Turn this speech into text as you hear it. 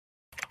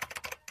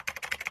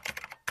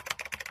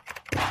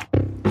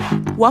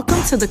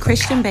Welcome to the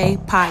Christian Bae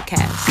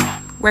podcast,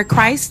 where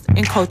Christ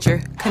and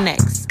culture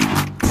connects.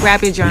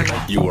 Grab your journal.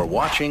 You are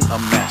watching a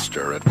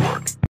master at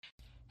work.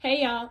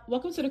 Hey y'all,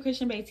 welcome to the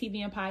Christian Bae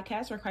TV and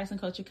podcast, where Christ and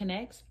culture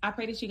connects. I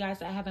pray that you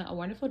guys are having a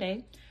wonderful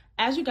day.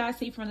 As you guys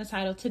see from the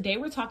title, today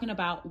we're talking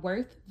about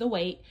Worth the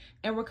Wait,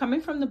 and we're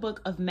coming from the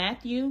book of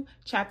Matthew,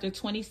 chapter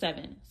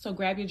 27. So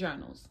grab your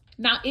journals.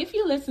 Now, if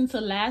you listened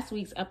to last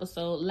week's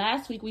episode,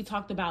 last week we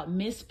talked about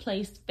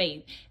misplaced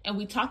faith, and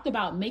we talked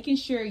about making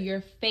sure your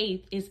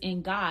faith is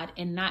in God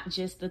and not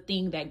just the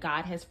thing that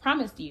God has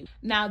promised you.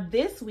 Now,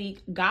 this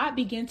week, God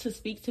began to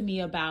speak to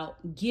me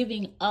about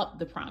giving up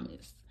the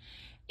promise.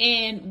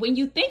 And when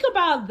you think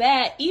about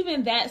that,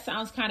 even that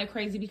sounds kind of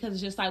crazy, because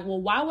it's just like, well,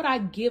 why would I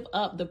give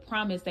up the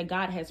promise that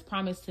God has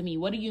promised to me?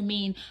 What do you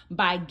mean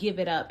by give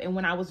it up? And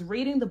when I was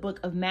reading the book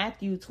of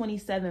Matthew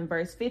 27,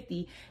 verse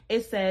 50,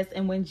 it says,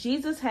 "And when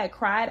Jesus had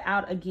cried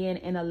out again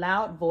in a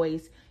loud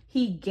voice,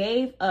 he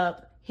gave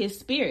up his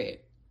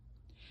spirit."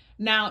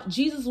 Now,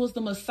 Jesus was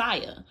the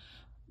Messiah.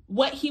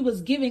 What he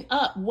was giving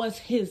up was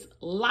his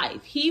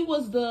life. He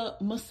was the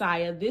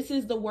Messiah. This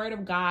is the word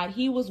of God.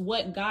 He was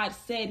what God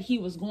said he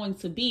was going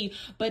to be.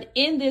 But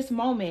in this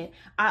moment,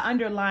 I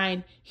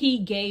underline, he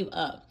gave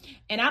up.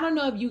 And I don't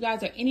know if you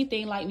guys are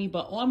anything like me,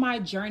 but on my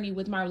journey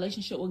with my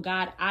relationship with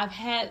God, I've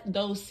had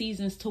those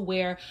seasons to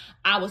where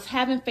I was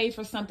having faith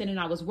for something and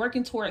I was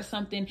working towards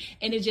something.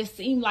 And it just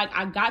seemed like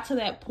I got to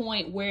that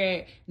point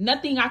where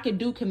nothing I could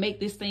do could make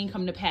this thing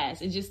come to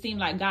pass. It just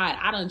seemed like, God,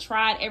 I done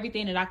tried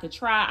everything that I could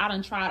try. I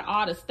done tried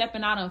all the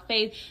stepping out on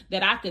faith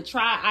that I could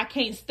try. I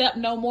can't step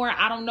no more.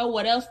 I don't know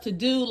what else to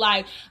do.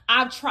 Like,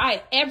 I've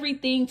tried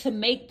everything to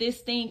make this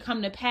thing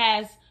come to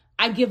pass.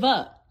 I give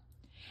up.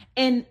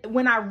 And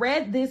when I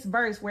read this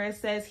verse where it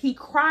says he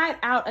cried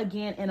out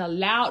again in a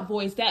loud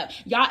voice, that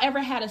y'all ever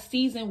had a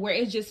season where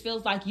it just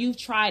feels like you've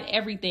tried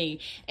everything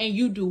and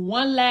you do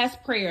one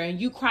last prayer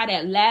and you cry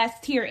that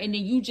last tear, and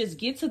then you just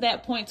get to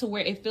that point to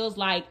where it feels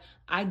like,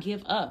 I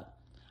give up.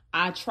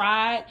 I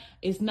tried.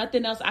 It's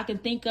nothing else I can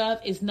think of.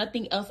 It's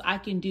nothing else I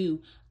can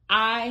do.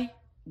 I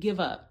give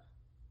up.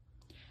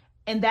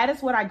 And that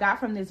is what I got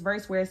from this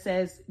verse where it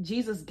says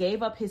Jesus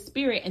gave up his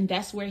spirit, and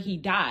that's where he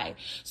died.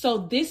 So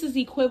this is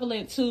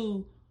equivalent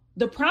to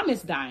the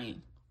promise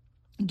dying.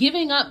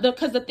 Giving up,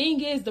 because the thing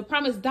is, the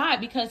promise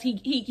died because he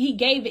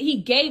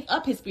gave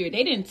up his spirit.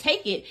 They didn't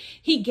take it.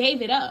 He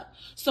gave it up.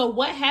 So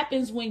what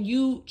happens when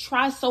you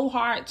try so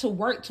hard to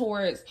work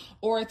towards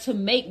or to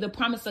make the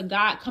promise of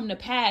God come to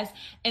pass,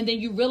 and then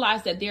you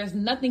realize that there's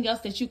nothing else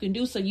that you can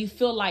do, so you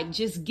feel like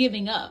just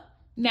giving up?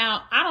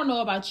 Now, I don't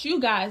know about you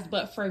guys,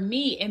 but for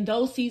me, in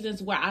those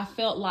seasons where I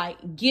felt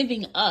like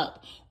giving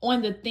up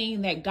on the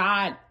thing that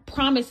God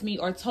promised me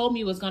or told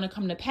me was going to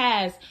come to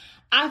pass,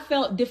 I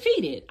felt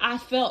defeated. I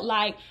felt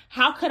like,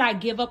 how could I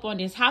give up on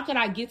this? How could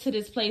I get to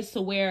this place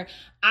to where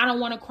I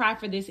don't want to cry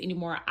for this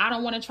anymore? I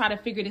don't want to try to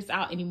figure this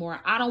out anymore.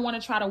 I don't want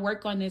to try to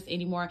work on this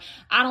anymore.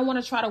 I don't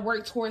want to try to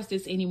work towards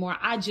this anymore.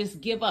 I just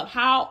give up.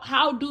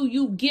 How do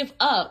you give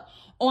up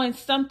on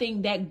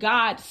something that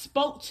God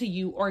spoke to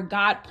you or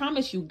God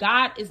promised you?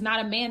 God is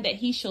not a man that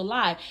he shall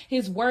lie.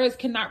 His words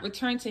cannot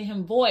return to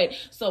him void.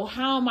 So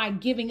how am I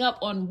giving up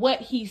on what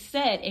he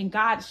said? And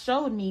God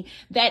showed me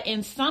that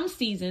in some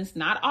seasons,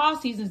 not all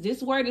seasons,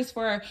 this word is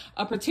for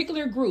a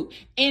particular group.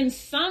 In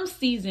some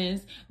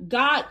seasons,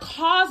 God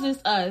causes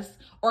us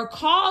or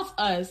calls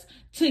us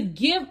to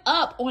give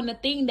up on the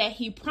thing that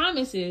he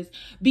promises,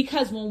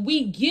 because when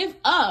we give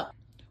up,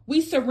 we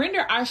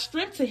surrender our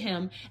strength to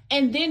him,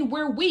 and then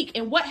we're weak.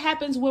 And what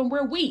happens when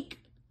we're weak?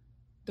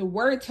 The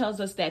word tells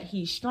us that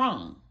he's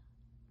strong.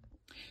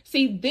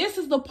 See, this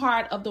is the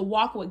part of the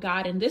walk with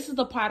God, and this is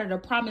the part of the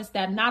promise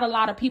that not a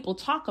lot of people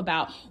talk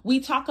about. We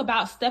talk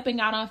about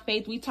stepping out on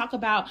faith. We talk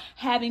about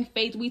having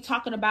faith. We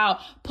talking about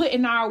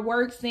putting our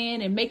works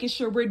in and making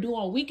sure we're doing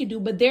what we can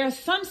do. But there are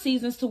some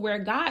seasons to where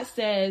God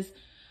says,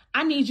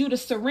 I need you to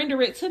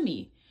surrender it to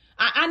me.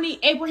 I need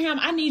Abraham.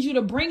 I need you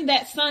to bring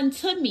that son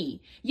to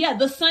me. Yeah,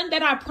 the son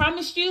that I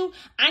promised you,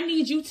 I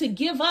need you to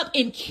give up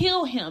and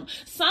kill him.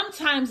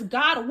 Sometimes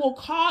God will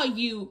call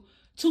you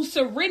to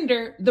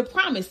surrender the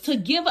promise, to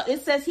give up.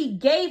 It says he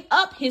gave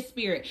up his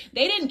spirit.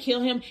 They didn't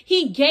kill him.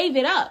 He gave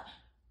it up.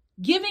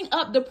 Giving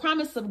up the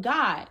promise of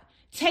God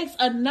takes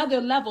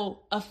another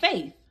level of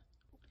faith.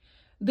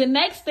 The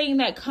next thing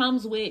that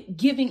comes with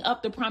giving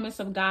up the promise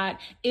of God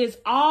is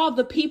all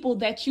the people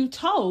that you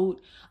told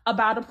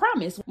about a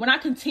promise. When I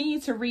continue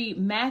to read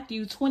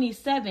Matthew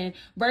 27,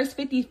 verse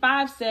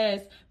 55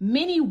 says,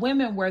 many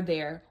women were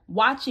there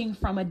watching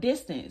from a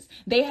distance.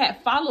 They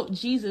had followed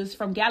Jesus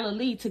from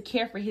Galilee to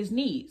care for his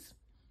needs.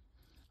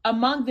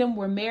 Among them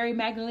were Mary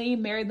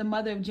Magdalene, Mary the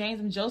mother of James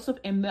and Joseph,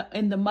 and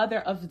the mother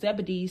of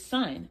Zebedee's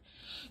son.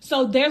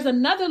 So there's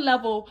another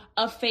level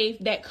of faith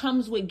that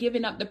comes with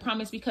giving up the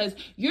promise, because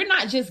you're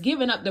not just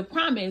giving up the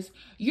promise,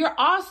 you're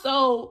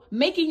also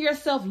making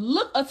yourself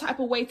look a type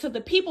of way to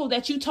the people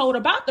that you told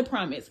about the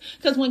promise.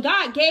 Because when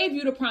God gave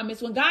you the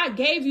promise, when God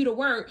gave you the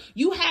word,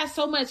 you had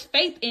so much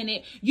faith in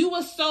it. You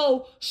were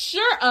so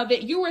sure of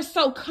it. You were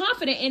so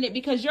confident in it,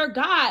 because your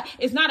God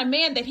is not a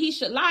man that he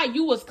should lie.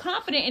 You was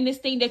confident in this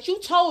thing that you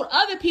told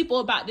other people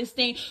about this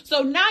thing.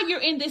 So now you're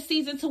in this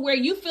season to where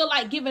you feel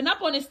like giving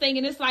up on this thing.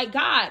 And it's like,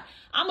 God,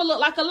 I'm going to look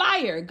like a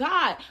liar.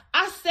 God,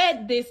 I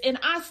said this and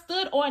I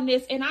stood on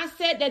this and I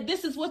said that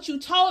this is what you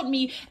told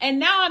me. And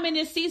now I'm in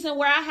this season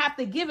where I have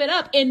to give it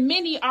up, and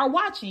many are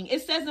watching.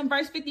 It says in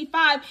verse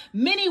 55,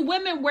 many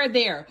women were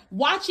there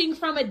watching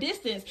from a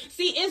distance.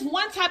 See, it's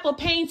one type of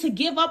pain to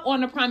give up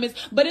on the promise,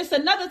 but it's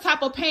another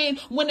type of pain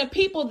when the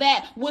people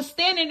that was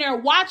standing there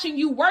watching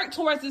you work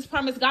towards this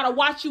promise got to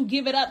watch you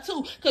give it up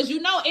too. Because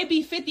you know, it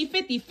be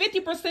 50-50.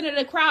 50% of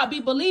the crowd be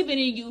believing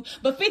in you,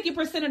 but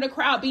 50% of the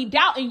crowd be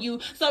doubting you.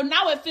 So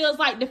now it feels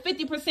like the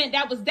 50%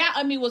 that was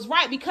doubting me was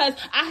right, because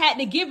I had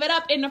to give it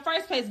up in the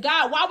first place.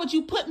 God, why would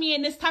you put me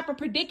in this type of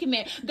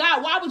predicament?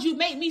 God, why would you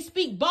make me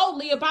speak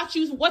boldly about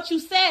what you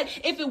said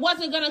if it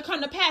wasn't going to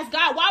come to pass?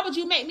 God, why would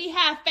you make me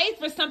have faith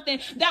for something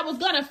that was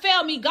going to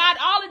fail me? God,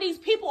 all of these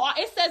people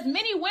it says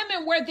many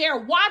women were there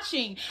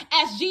watching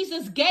as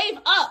Jesus gave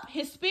up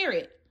his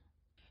spirit.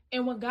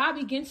 And when God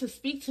began to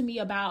speak to me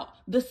about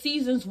the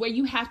seasons where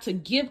you have to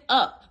give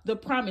up the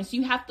promise,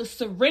 you have to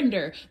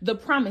surrender the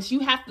promise,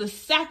 you have to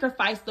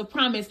sacrifice the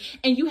promise,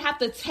 and you have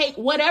to take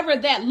whatever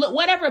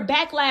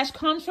backlash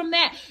comes from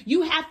that,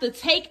 you have to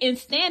take and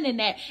stand in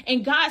that.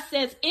 And God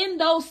says, in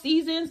those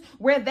seasons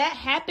where that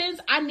happens,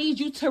 I need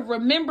you to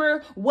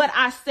remember what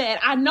I said.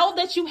 I know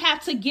that you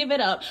have to give it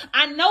up.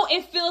 I know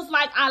it feels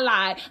like I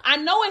lied. I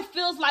know it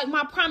feels like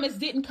my promise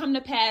didn't come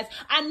to pass.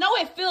 I know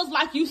it feels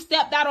like you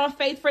stepped out on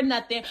faith for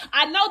nothing.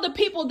 I know the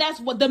people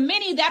the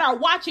many that are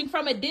watching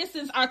from a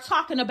distance are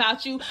talking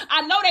about you.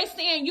 I know they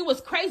saying you was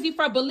crazy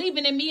for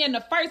believing in me in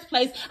the first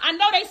place. I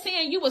know they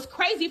saying you was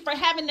crazy for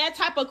having that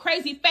type of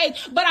crazy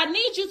faith, but I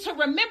need you to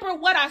remember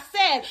what I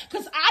said,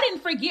 because I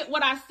didn't forget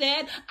what I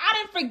said. I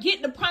didn't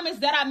forget the promise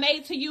that I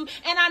made to you.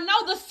 And I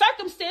know the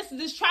circumstances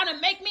is trying to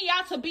make me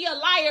out to be a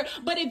liar,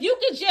 but if you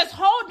could just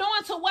hold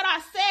on to what I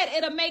said,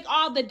 it'll make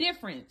all the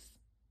difference.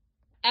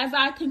 As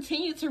I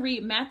continued to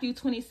read Matthew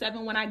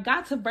 27, when I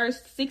got to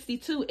verse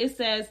 62, it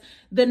says,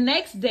 the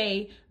next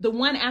day, the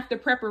one after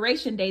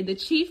preparation day, the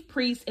chief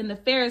priests and the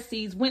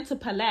Pharisees went to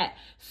Pilate.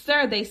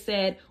 Sir, they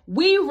said,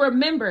 we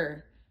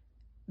remember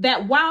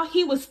that while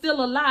he was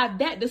still alive,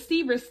 that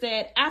deceiver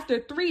said, after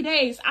 3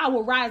 days, I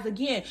will rise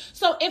again.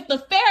 So if the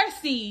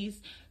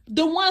Pharisees,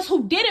 the ones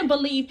who didn't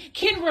believe,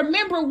 can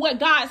remember what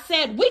God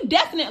said, we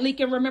definitely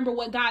can remember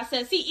what God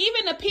said. See,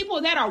 even the people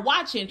that are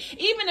watching,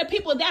 even the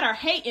people that are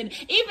hating,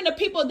 even the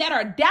people that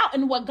are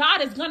doubting what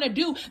God is going to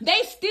do,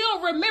 they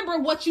still remember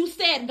what you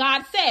said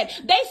God said.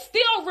 They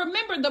still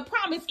remember the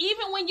promise,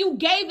 even when you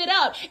gave it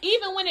up,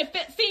 even when it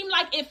seemed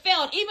like it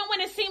failed, even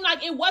when it seemed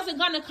like it wasn't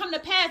going to come to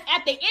pass.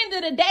 At the end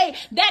of the day,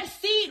 that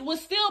seed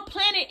was still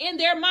planted in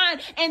their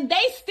mind, and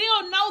they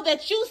still know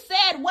that you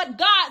said what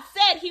God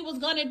said he was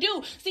going to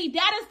do. See,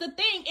 that is the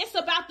thing. It's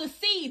about the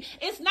seed.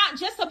 It's not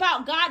just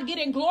about God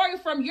getting glory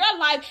from your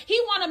life. He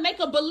want to make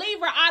a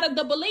believer out of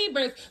the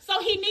believers. So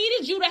he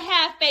needed you to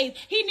have faith.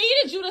 He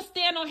needed you to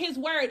stand on his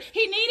word.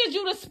 He needed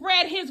you to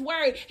spread his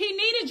word. He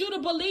needed you to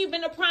believe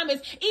in the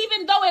promise,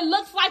 even though it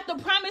looks like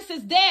the promise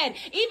is dead,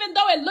 even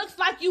though it looks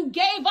like you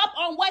gave up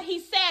on what he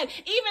said,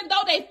 even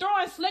though they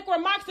throwing slick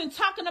remarks and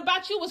talking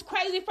about you was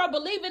crazy for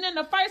believing in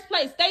the first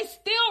place. They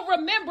still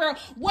remember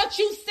what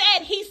you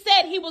said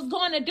he was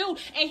going to do.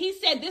 And he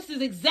said, this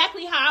is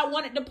exactly how I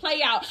want it to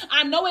play out.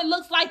 I know it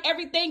looks like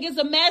everything is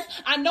a mess.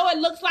 I know it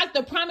looks like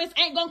the promise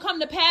ain't gonna come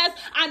to pass.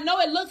 I know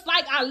it looks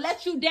like I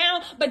let you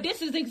down, but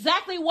this is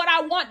exactly what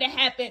I want to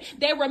happen.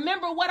 They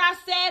remember what I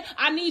said.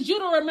 I need you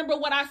to remember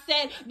what I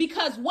said,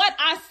 because what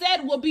I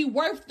said will be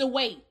worth the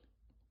wait.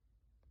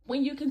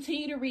 When you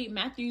continue to read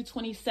Matthew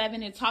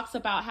 27, it talks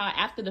about how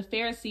after the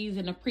Pharisees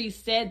and the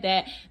priests said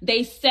that,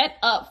 they set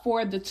up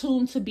for the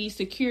tomb to be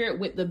secured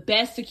with the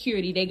best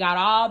security. They got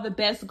all the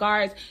best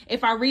guards.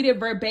 If I read it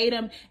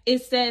verbatim,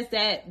 it says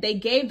that they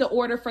gave the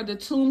order for the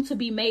tomb to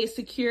be made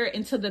secure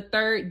until the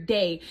third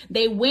day.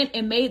 They went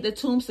and made the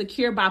tomb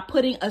secure by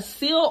putting a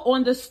seal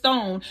on the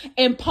stone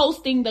and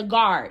posting the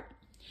guard.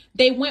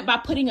 They went by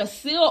putting a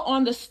seal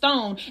on the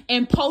stone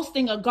and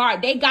posting a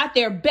guard. They got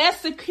their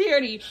best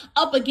security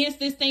up against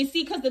this thing.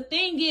 See, because the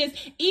thing is,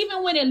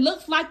 even when it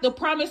looks like the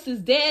promise is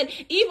dead,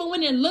 even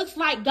when it looks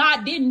like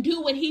God didn't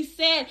do what he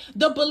said,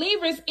 the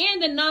believers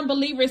and the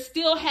non-believers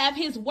still have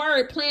his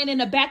word playing in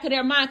the back of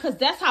their mind, because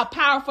that's how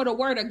powerful the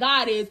word of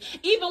God is.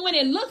 Even when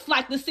it looks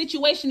like the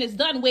situation is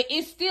done with,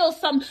 it's still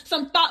some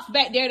thoughts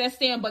back there that's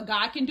saying, but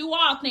God can do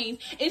all things.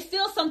 It's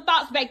still some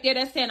thoughts back there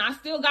that's saying, I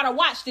still got to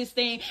watch this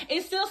thing.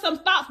 It's still some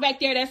thoughts back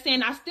there that's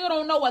saying, I still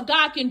don't know what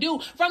God can do,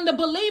 from the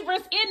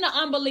believers and the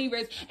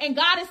unbelievers. And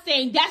God is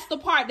saying, that's the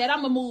part that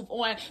I'm going to move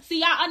on.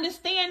 See, I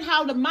understand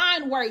how the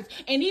mind works.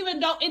 And even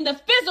though in the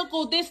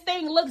physical, this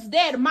thing looks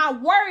dead, my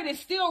word is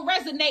still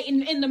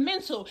resonating in the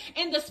mental.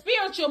 In the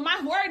spiritual,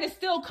 my word is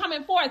still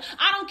coming forth.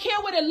 I don't care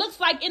what it looks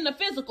like in the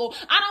physical.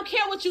 I don't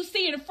care what you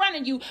see in front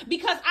of you,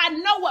 because I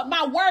know what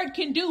my word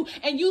can do.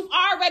 And you've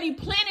already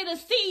planted a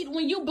seed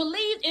when you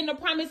believed in the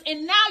promise,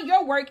 and now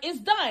your work is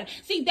done.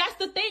 See, that's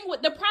the thing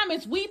with the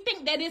promise. We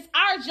think that it's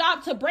our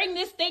job to bring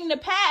this thing to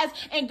pass.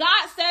 And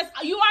God says,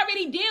 you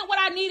already did what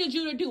I needed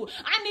you to do.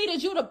 I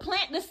needed you to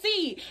plant the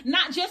seed,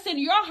 not just in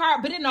your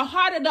heart, but in the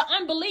heart of the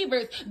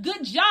unbelievers.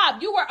 Good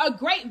job. You were a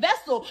great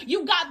vessel.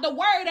 You got the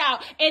word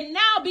out. And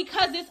now,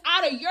 because it's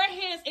out of your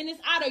hands and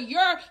it's out of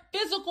your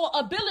physical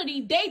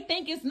ability, they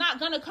think it's not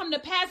going to come to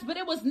pass, but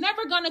it was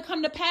never going to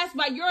come to pass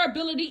by your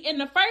ability in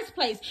the first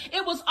place.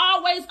 It was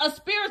always a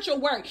spiritual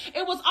work.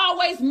 It was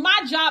always my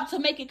job to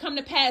make it come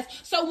to pass.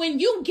 So when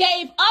you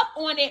gave up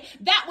on it,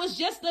 that was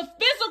just the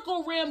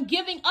physical realm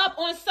giving up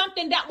on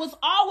something that was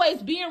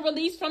always being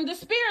released from the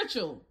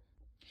spiritual.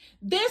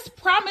 This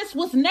promise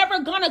was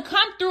never going to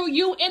come through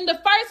you in the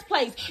first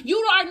place. You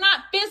are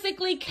not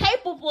physically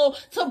capable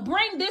to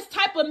bring this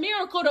type of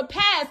miracle to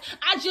pass.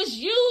 I just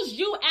used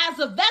you as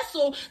a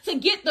vessel to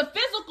get the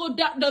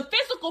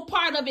physical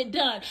part of it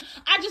done.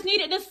 I just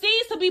needed the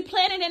seeds to be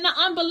planted in the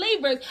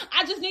unbelievers.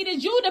 I just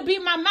needed you to be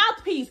my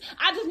mouthpiece.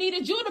 I just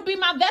needed you to be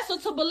my vessel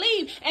to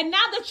believe. And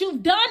now that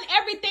you've done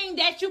everything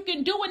that you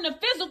can do in the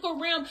physical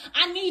realm,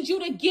 I need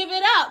you to give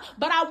it up.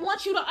 But I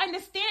want you to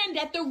understand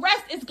that the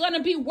rest is going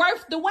to be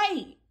worth the wait.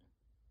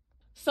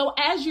 So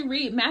as you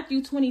read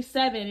Matthew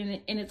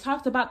 27, and it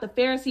talks about the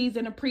Pharisees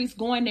and the priests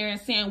going there and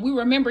saying, we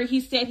remember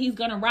he said he's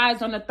going to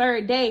rise on the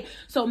third day.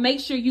 So make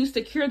sure you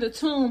secure the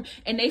tomb.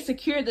 And they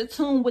secured the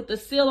tomb with the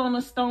seal on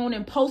the stone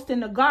and posting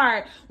the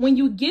guard. When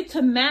you get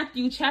to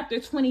Matthew chapter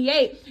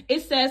 28,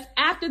 it says,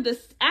 after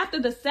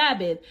the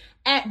Sabbath,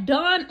 at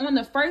dawn on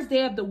the first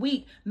day of the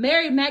week,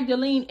 Mary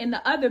Magdalene and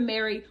the other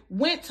Mary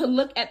went to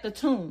look at the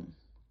tomb.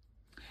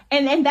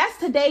 And that's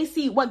today.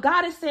 See, what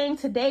God is saying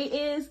today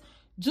is,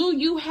 do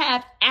you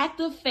have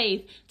active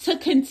faith to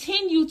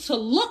continue to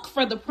look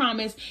for the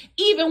promise,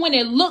 even when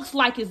it looks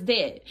like it's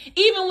dead,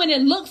 even when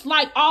it looks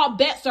like all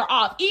bets are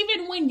off,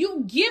 even when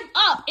you give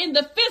up in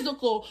the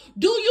physical?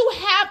 Do you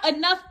have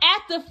enough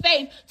active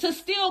faith to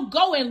still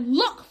go and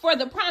look for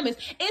the promise?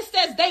 It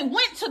says they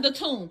went to the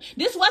tomb.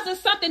 This wasn't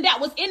something that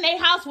was in their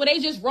house where they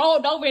just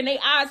rolled over and their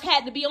eyes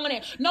had to be on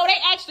it. No, they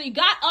actually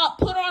got up,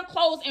 put on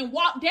clothes, and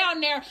walked down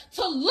there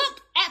to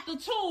look at the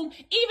tomb,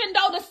 even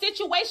though the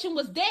situation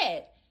was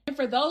dead. And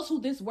for those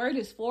who this word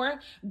is for,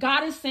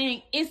 God is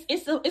saying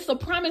it's a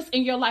promise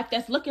in your life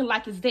that's looking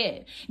like it's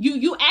dead.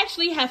 You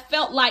actually have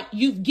felt like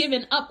you've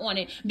given up on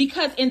it,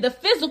 because in the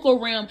physical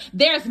realm,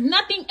 there's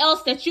nothing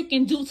else that you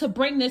can do to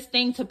bring this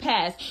thing to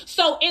pass.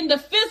 So in the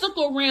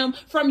physical realm,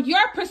 from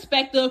your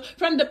perspective,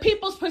 from the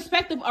people's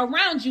perspective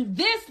around you,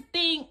 this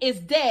thing is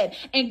dead.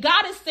 And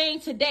God is saying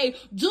today,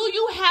 do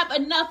you have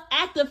enough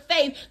active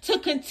faith to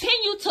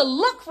continue to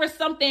look for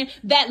something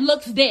that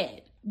looks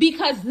dead?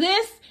 Because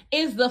this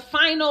is the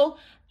final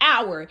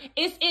hour.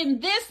 It's in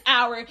this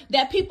hour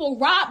that people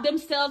rob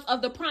themselves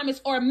of the promise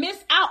or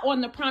miss out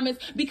on the promise,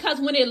 because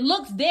when it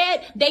looks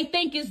dead, they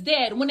think it's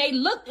dead. When it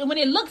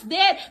looks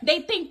dead,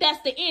 they think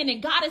that's the end.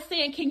 And God is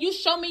saying, can you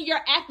show me your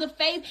active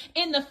faith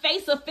in the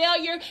face of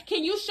failure?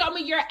 Can you show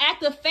me your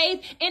active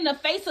faith in the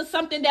face of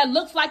something that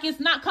looks like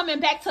it's not coming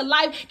back to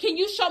life? Can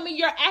you show me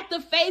your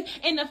active faith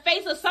in the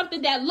face of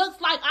something that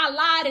looks like I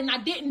lied and I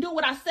didn't do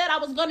what I said I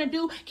was going to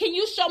do? Can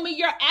you show me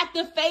your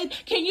active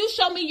faith? Can you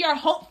show me your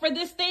hope for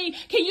this thing?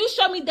 Can you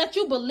show me that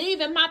you believe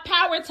in my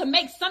power to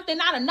make something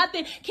out of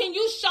nothing? Can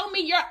you show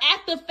me your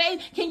active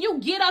faith? Can you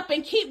get up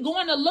and keep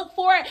going to look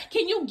for it?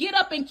 Can you get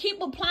up and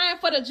keep applying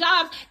for the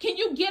jobs? Can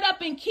you get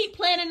up and keep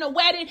planning the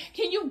wedding?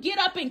 Can you get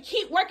up and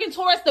keep working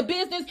towards the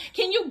business?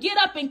 Can you get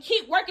up and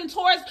keep working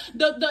towards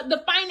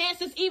the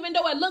finances, even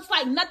though it looks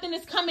like nothing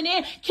is coming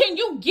in? Can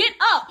you get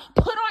up,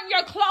 put on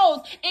your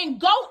clothes,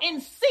 and go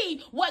and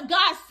see what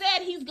God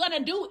said he's going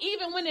to do,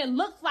 even when it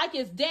looks like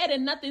it's dead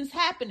and nothing's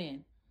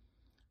happening?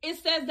 It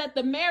says that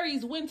the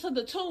Marys went to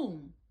the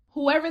tomb.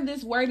 Whoever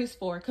this word is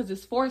for, because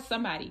it's for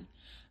somebody,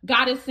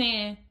 God is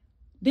saying,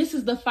 this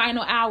is the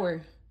final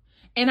hour.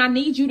 And I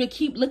need you to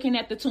keep looking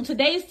at the tomb.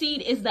 Today's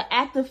seed is the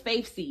active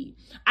faith seed.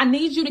 I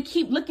need you to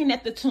keep looking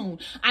at the tomb.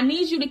 I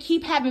need you to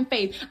keep having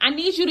faith. I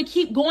need you to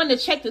keep going to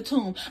check the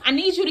tomb. I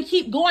need you to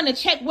keep going to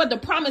check where the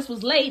promise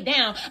was laid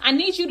down. I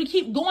need you to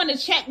keep going to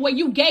check where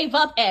you gave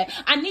up at.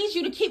 I need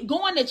you to keep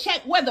going to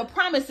check where the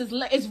promise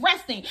is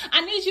resting.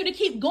 I need you to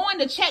keep going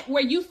to check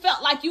where you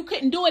felt like you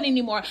couldn't do it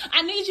anymore.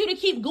 I need you to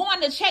keep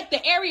going to check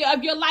the area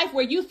of your life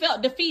where you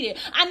felt defeated.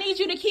 I need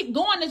you to keep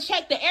going to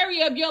check the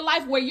area of your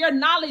life where your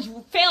knowledge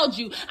failed you.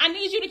 you. I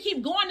need you to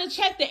keep going to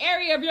check the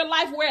area of your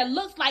life where it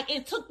looks like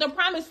it took the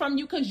promise from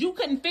you because you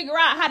couldn't figure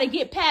out how to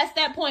get past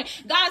that point.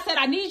 God said,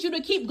 I need you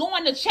to keep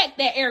going to check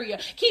that area.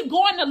 Keep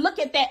going to look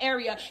at that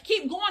area.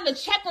 Keep going to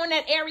check on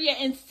that area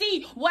and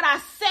see what I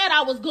said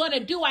I was going to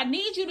do. I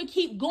need you to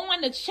keep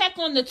going to check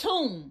on the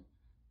tomb.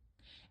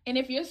 And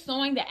if you're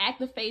sowing the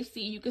Act of Faith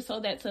seed, you can sow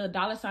that to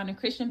 $,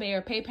 Christian Bae,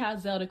 or PayPal,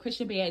 Zelle,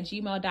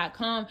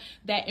 christianbae@gmail.com.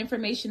 That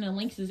information and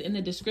links is in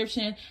the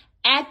description.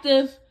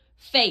 Active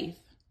faith.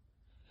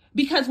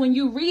 Because when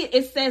you read,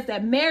 it says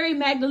that Mary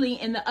Magdalene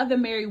and the other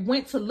Mary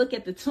went to look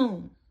at the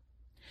tomb.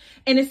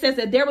 And it says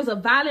that there was a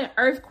violent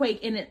earthquake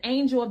and an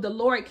angel of the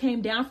Lord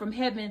came down from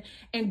heaven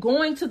and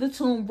going to the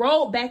tomb,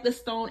 rolled back the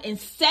stone and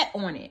sat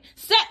on it.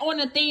 Sat on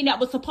the thing that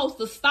was supposed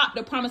to stop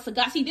the promise of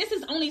God. See, this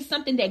is only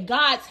something that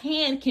God's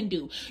hand can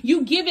do.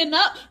 You giving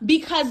up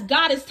because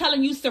God is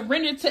telling you,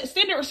 surrender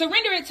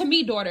it to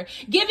me, daughter.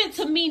 Give it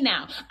to me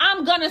now.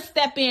 I'm going to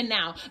step in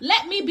now.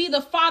 Let me be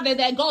the father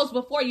that goes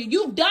before you.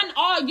 You've done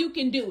all you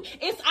can do.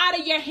 It's out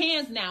of your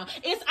hands now.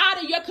 It's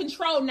out of your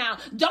control now.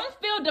 Don't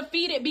feel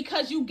defeated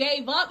because you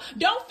gave up.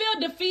 Don't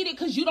feel defeated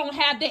because you don't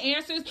have the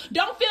answers.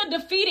 Don't feel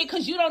defeated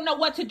because you don't know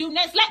what to do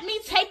next. Let me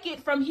take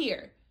it from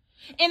here.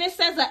 And it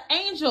says an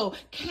angel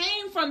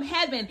came from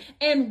heaven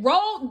and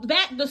rolled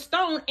back the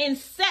stone and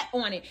sat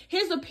on it.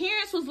 His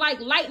appearance was like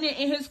lightning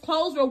and his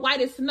clothes were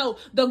white as snow.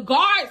 The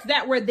guards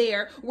that were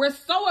there were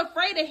so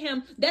afraid of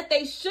him that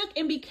they shook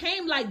and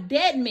became like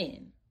dead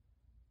men.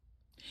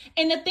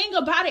 And the thing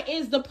about it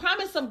is the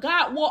promise of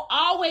God will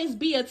always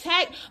be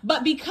attacked.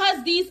 But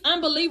because these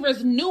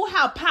unbelievers knew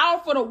how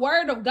powerful the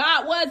word of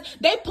God was,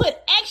 they put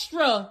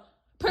extra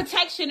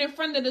protection in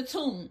front of the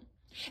tomb.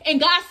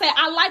 And God said,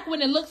 I like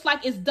when it looks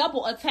like it's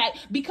double attack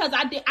because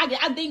I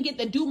didn't get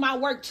to do my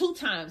work 2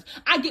 times.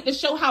 I get to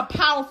show how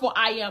powerful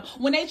I am.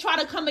 When they try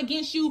to come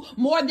against you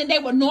more than they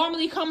would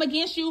normally come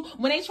against you,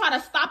 when they try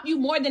to stop you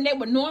more than they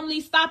would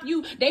normally stop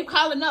you, they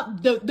calling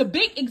up the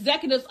big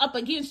executives up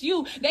against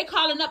you. They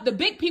calling up the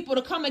big people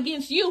to come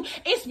against you.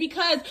 It's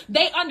because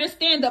they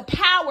understand the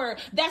power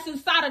that's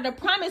inside of the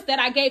promise that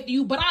I gave to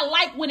you. But I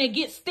like when it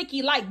gets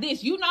sticky like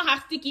this. You know how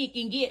sticky it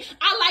can get.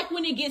 I like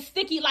when it gets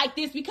sticky like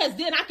this because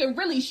then I can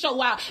really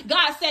show out.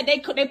 God said they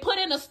put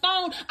in a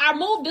stone. I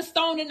moved the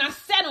stone and I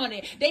sat on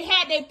it. They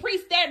had their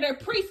priests there. Their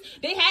priests,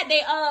 they had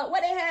their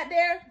what they had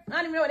there. I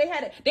don't even know what they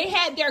had. They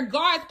had their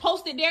guards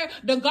posted there.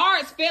 The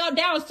guards fell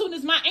down as soon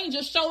as my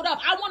angel showed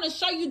up. I want to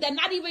show you that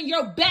not even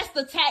your best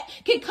attack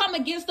can come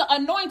against the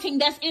anointing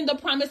that's in the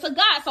promise of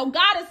God. So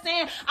God is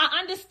saying, I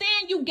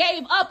understand you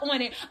gave up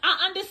on it.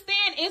 I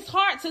understand it's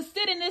hard to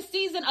sit in this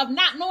season of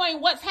not knowing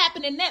what's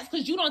happening next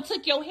because you don't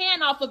took your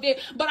hand off of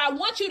it. But I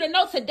want you to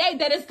know today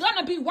that it's going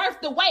to be worth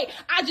the wait.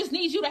 I just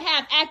need you to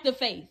have active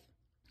faith.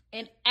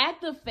 And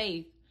active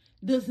faith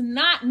does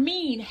not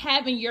mean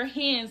having your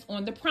hands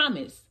on the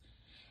promise.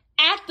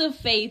 Active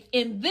faith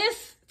in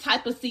this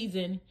type of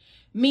season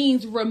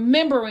means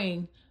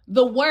remembering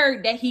the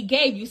word that he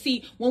gave you.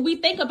 See, when we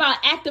think about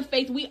active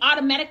faith, we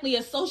automatically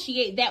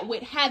associate that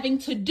with having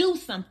to do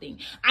something.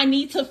 I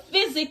need to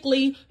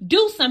physically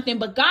do something.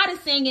 But God is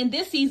saying in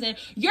this season,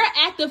 your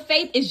active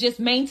faith is just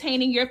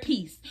maintaining your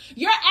peace.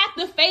 Your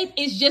active faith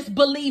is just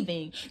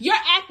believing. Your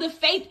active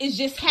faith is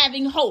just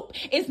having hope.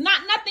 It's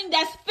not nothing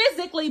that's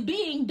physically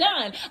being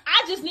done.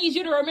 I just need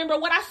you to remember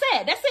what I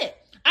said. That's it.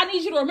 I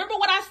need you to remember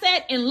what I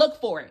said and look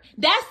for it.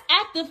 That's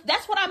active.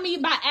 That's what I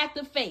mean by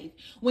active faith.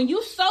 When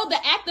you sow the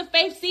active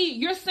faith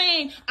seed, you're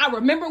saying, I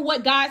remember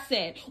what God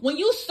said. When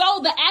you sow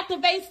the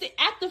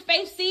active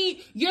faith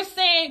seed, you're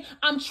saying,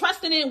 I'm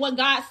trusting in what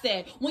God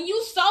said. When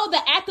you sow the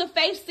active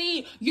faith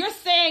seed, you're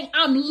saying,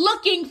 I'm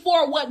looking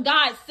for what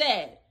God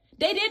said.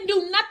 They didn't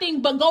do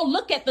nothing but go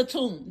look at the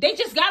tomb. They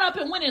just got up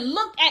and went and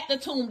looked at the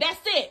tomb. That's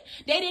it.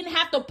 They didn't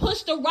have to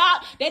push the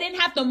rock. They didn't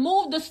have to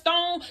move the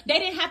stone. They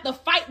didn't have to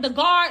fight the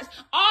guards.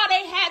 All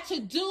they had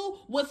to do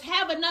was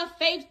have enough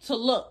faith to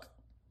look.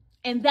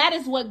 And that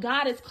is what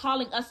God is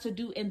calling us to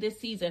do in this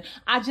season.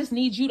 I just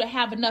need you to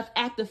have enough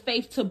active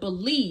faith to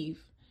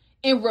believe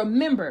and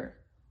remember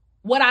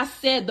what I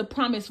said the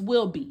promise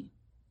will be.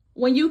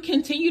 When you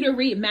continue to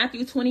read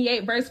Matthew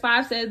 28, verse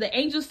 5 says, the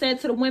angel said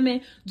to the women,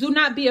 do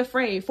not be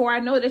afraid, for I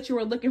know that you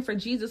are looking for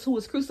Jesus who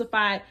was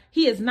crucified.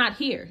 He is not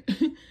here.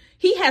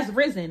 He has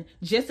risen,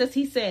 just as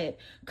he said.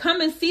 Come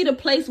and see the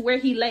place where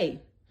he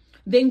lay.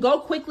 Then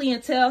go quickly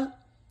and tell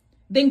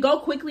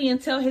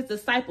his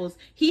disciples,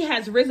 he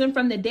has risen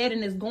from the dead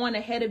and is going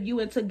ahead of you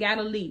into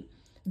Galilee.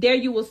 There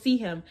you will see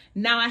him.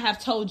 Now I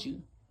have told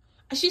you.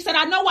 She said,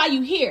 I know why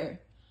you're here,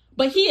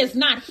 but he is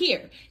not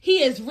here.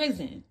 He is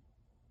risen.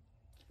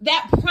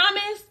 That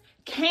promise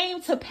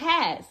came to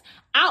pass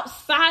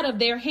outside of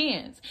their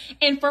hands.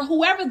 And for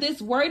whoever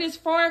this word is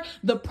for,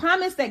 the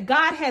promise that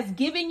God has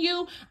given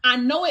you, I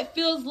know it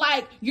feels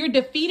like you're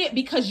defeated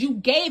because you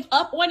gave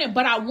up on it,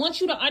 but I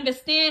want you to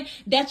understand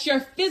that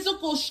your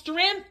physical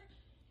strength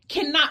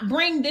cannot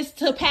bring this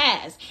to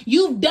pass.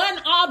 You've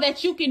done all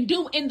that you can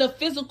do in the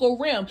physical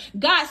realm.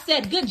 God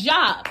said, good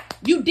job.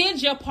 You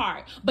did your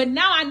part. But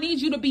now I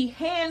need you to be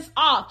hands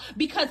off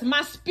because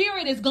my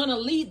spirit is going to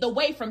lead the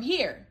way from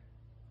here.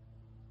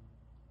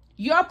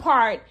 Your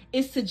part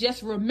is to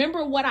just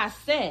remember what I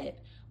said,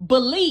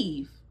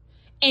 believe,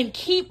 and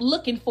keep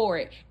looking for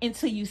it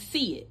until you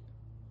see it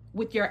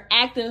with your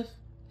active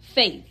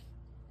faith.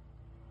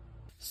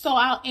 So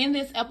I'll end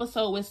this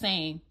episode with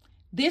saying,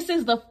 this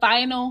is the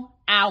final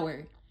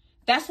hour.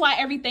 That's why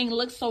everything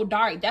looks so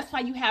dark. That's why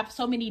you have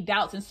so many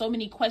doubts and so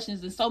many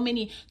questions and so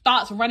many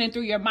thoughts running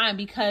through your mind,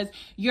 because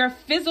your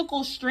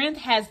physical strength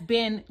has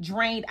been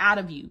drained out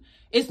of you.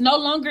 It's no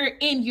longer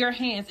in your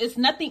hands. It's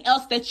nothing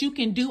else that you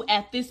can do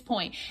at this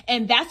point.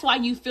 And that's why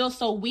you feel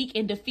so weak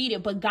and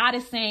defeated. But God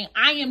is saying,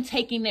 I am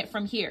taking it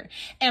from here,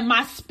 and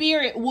my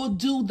spirit will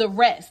do the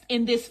rest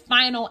in this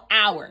final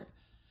hour.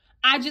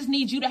 I just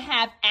need you to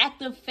have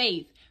active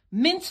faith.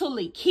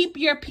 Mentally, keep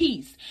your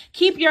peace.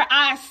 Keep your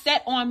eyes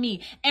set on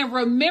me and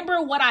remember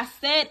what I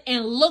said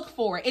and look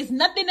for it. It's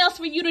nothing else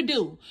for you to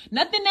do.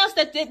 Nothing else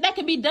that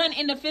can be done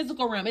in the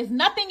physical realm. It's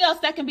nothing else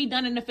that can be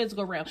done in the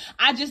physical realm.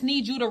 I just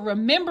need you to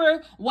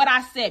remember what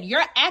I said.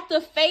 Your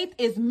active faith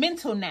is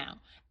mental now.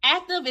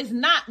 Active is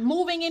not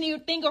moving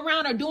anything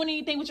around or doing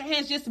anything with your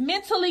hands. Just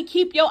mentally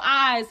keep your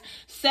eyes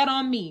set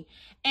on me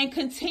and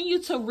continue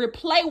to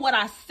replay what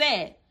I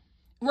said.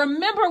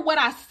 Remember what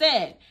I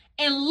said.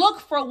 And look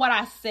for what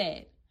I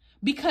said,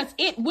 because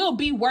it will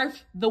be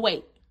worth the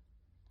wait.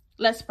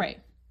 Let's pray.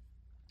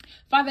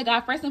 Father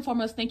God, first and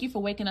foremost, thank you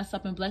for waking us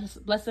up and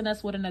blessing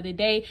us with another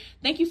day.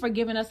 Thank you for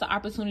giving us the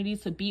opportunity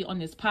to be on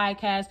this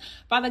podcast.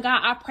 Father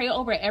God, I pray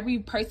over every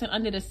person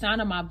under the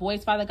sound of my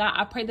voice. Father God,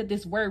 I pray that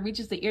this word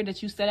reaches the ear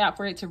that you set out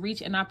for it to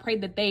reach. And I pray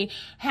that they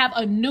have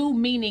a new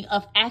meaning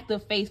of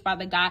active faith,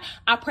 Father God.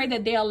 I pray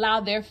that they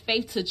allow their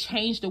faith to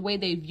change the way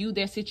they view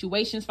their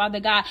situations, Father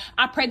God.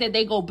 I pray that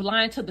they go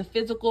blind to the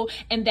physical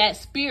and that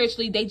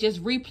spiritually they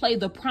just replay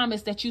the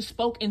promise that you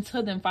spoke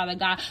into them, Father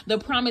God. The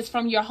promise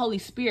from your Holy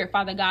Spirit,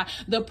 Father God.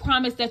 The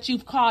promise that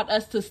you've called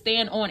us to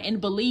stand on and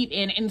believe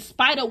in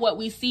spite of what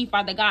we see,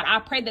 Father God. I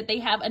pray that they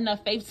have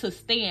enough faith to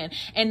stand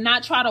and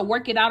not try to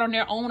work it out on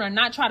their own or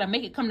not try to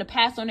make it come to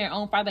pass on their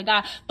own, Father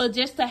God, but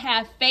just to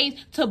have faith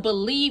to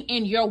believe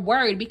in your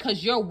word,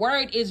 because your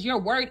word is your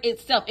word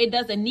itself. It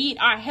doesn't need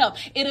our help.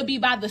 It'll be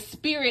by the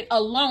Spirit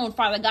alone,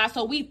 Father God.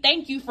 So we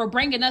thank you for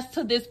bringing us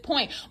to this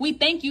point. We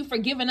thank you for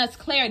giving us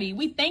clarity.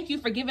 We thank you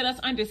for giving us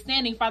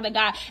understanding, Father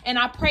God. And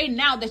I pray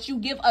now that you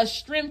give us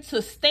strength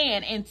to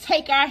stand and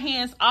take our hands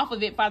off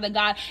of it, Father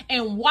God,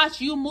 and watch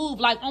you move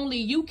like only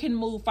you can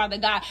move, Father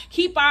God.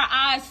 Keep our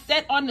eyes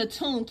set on the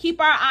tune. Keep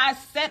our eyes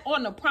set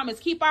on the promise.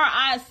 Keep our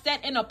eyes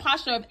set in a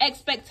posture of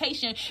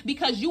expectation,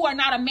 because you are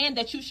not a man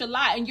that you should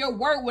lie, and your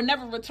word will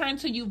never return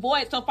to you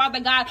void. So,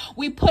 Father God,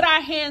 we put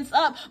our hands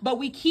up, but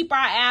we keep our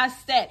eyes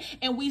set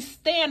and we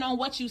stand on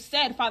what you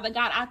said, Father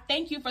God. I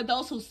thank you for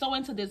those who sow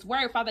into this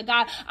word, Father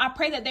God. I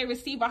pray that they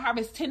receive a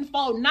harvest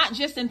tenfold, not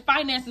just in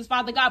finances,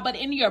 Father God, but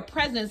in your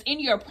presence, in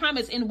your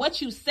promise, in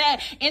what you said,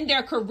 in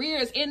their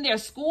careers, in their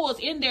schools,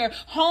 in their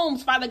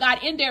homes, Father God,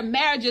 in their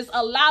marriages.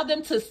 Allow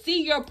them to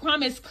see your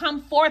promise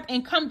come forth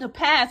and come to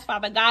pass,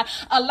 Father God.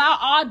 Allow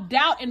all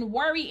doubt and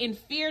worry and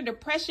fear,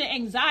 depression,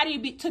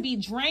 anxiety to be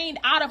drained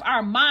out of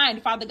our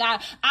mind, Father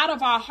God, out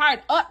of our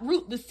heart.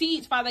 Uproot the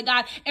seeds, Father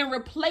God, and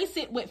replace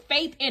it with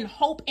faith and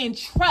hope and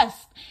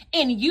trust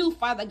in you,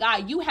 Father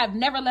God. You have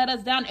never let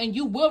us down, and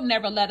you will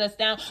never let us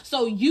down.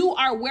 So you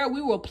are where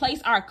we will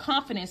place our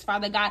confidence,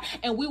 Father God,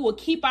 and we will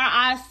keep our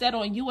eyes set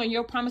on you and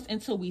your promise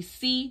until we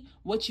see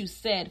what you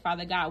said,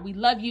 Father God. We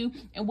love you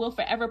and will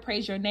forever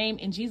praise your name.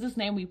 In Jesus'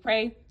 name we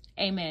pray.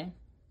 Amen.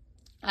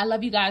 I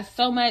love you guys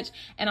so much,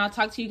 and I'll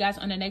talk to you guys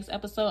on the next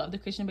episode of the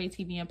Christian Bae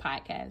TV and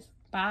podcast.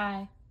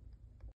 Bye.